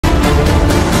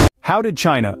How did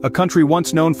China, a country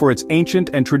once known for its ancient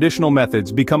and traditional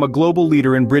methods, become a global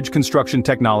leader in bridge construction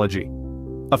technology?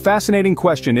 A fascinating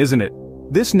question, isn't it?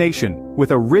 This nation,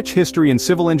 with a rich history in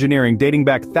civil engineering dating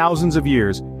back thousands of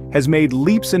years, has made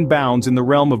leaps and bounds in the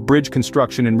realm of bridge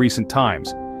construction in recent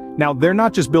times. Now, they're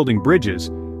not just building bridges,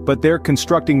 but they're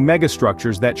constructing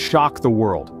megastructures that shock the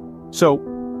world. So,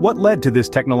 what led to this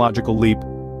technological leap?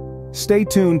 Stay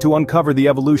tuned to uncover the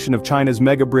evolution of China's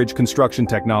mega bridge construction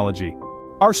technology.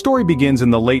 Our story begins in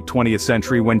the late 20th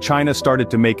century when China started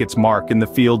to make its mark in the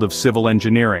field of civil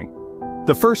engineering.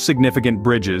 The first significant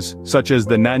bridges, such as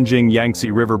the Nanjing Yangtze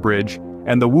River Bridge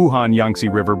and the Wuhan Yangtze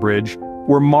River Bridge,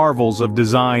 were marvels of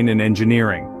design and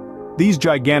engineering. These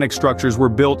gigantic structures were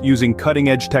built using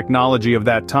cutting-edge technology of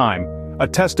that time, a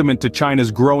testament to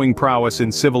China's growing prowess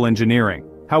in civil engineering.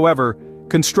 However,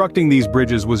 constructing these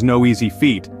bridges was no easy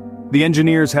feat. The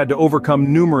engineers had to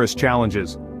overcome numerous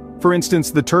challenges. For instance,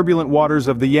 the turbulent waters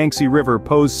of the Yangtze River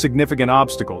posed significant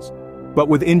obstacles. But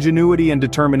with ingenuity and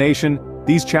determination,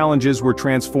 these challenges were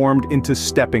transformed into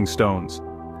stepping stones.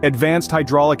 Advanced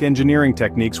hydraulic engineering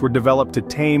techniques were developed to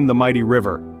tame the mighty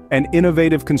river, and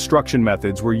innovative construction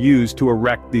methods were used to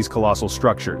erect these colossal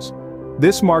structures.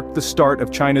 This marked the start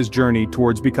of China's journey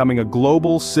towards becoming a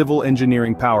global civil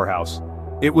engineering powerhouse.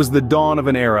 It was the dawn of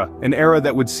an era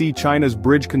that would see China's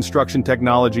bridge construction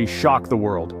technology shock the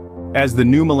world. As the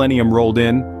new millennium rolled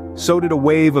in, so did a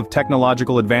wave of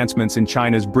technological advancements in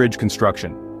China's bridge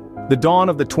construction. The dawn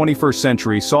of the 21st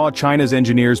century saw China's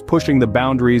engineers pushing the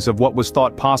boundaries of what was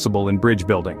thought possible in bridge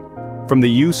building. From the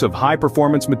use of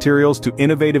high-performance materials to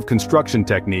innovative construction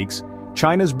techniques,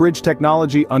 China's bridge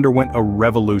technology underwent a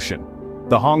revolution.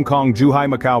 The Hong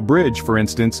Kong-Zhuhai-Macau Bridge, for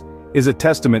instance, is a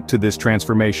testament to this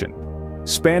transformation.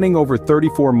 Spanning over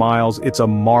 34 miles, it's a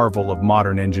marvel of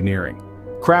modern engineering.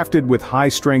 Crafted with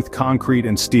high-strength concrete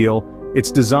and steel,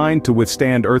 it's designed to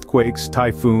withstand earthquakes,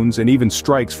 typhoons, and even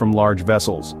strikes from large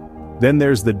vessels. Then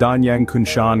there's the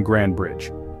Danyang-Kunshan Grand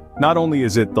Bridge. Not only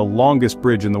is it the longest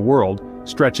bridge in the world,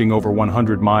 stretching over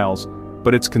 100 miles,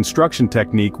 but its construction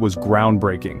technique was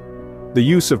groundbreaking. The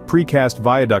use of precast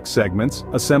viaduct segments,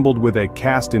 assembled with a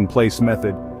cast-in-place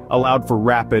method, allowed for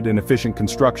rapid and efficient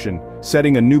construction,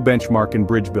 setting a new benchmark in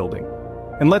bridge building.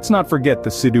 And let's not forget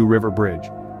the Sidu River Bridge.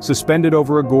 Suspended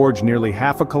over a gorge nearly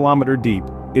half a kilometer deep,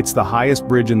 it's the highest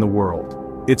bridge in the world.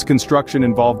 Its construction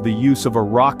involved the use of a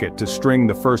rocket to string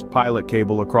the first pilot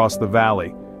cable across the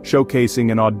valley,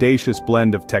 showcasing an audacious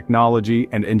blend of technology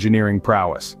and engineering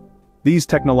prowess. These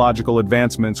technological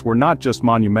advancements were not just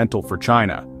monumental for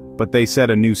China, but they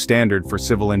set a new standard for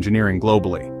civil engineering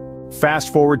globally.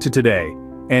 Fast forward to today,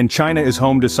 and China is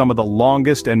home to some of the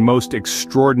longest and most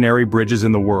extraordinary bridges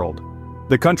in the world.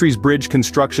 The country's bridge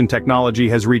construction technology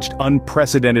has reached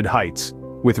unprecedented heights,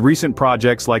 with recent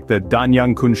projects like the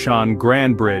Danyang-Kunshan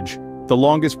Grand Bridge, the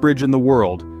longest bridge in the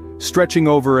world, stretching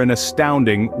over an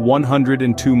astounding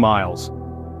 102 miles.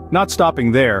 Not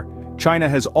stopping there, China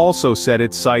has also set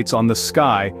its sights on the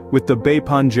sky with the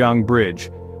Beipanjiang Bridge,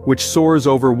 which soars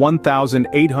over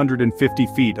 1,850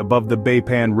 feet above the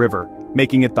Beipan River,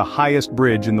 making it the highest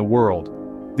bridge in the world.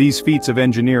 These feats of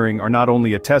engineering are not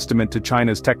only a testament to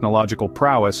China's technological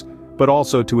prowess, but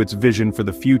also to its vision for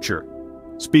the future.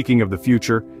 Speaking of the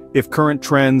future, if current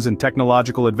trends and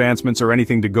technological advancements are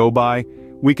anything to go by,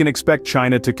 we can expect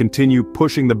China to continue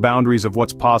pushing the boundaries of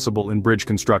what's possible in bridge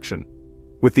construction.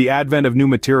 With the advent of new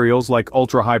materials like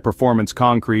ultra-high-performance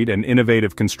concrete and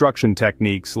innovative construction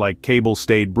techniques like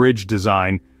cable-stayed bridge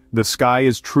design, the sky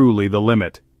is truly the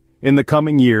limit. In the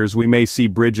coming years, we may see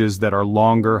bridges that are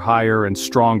longer, higher, and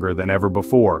stronger than ever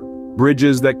before.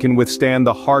 Bridges that can withstand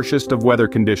the harshest of weather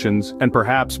conditions, and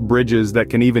perhaps bridges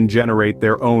that can even generate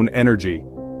their own energy.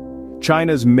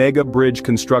 China's mega bridge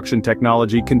construction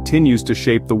technology continues to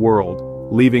shape the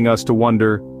world, leaving us to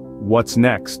wonder, what's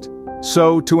next?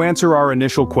 So, to answer our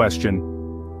initial question,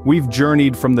 we've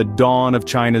journeyed from the dawn of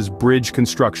China's bridge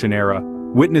construction era,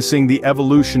 witnessing the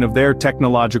evolution of their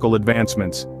technological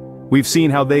advancements. We've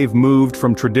seen how they've moved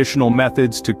from traditional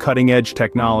methods to cutting-edge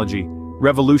technology,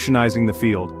 revolutionizing the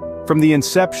field. From the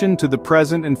inception to the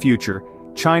present and future,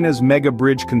 China's mega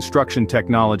bridge construction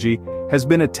technology has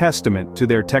been a testament to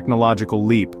their technological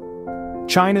leap.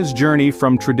 China's journey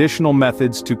from traditional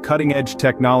methods to cutting-edge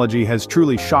technology has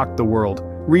truly shocked the world,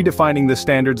 redefining the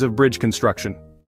standards of bridge construction.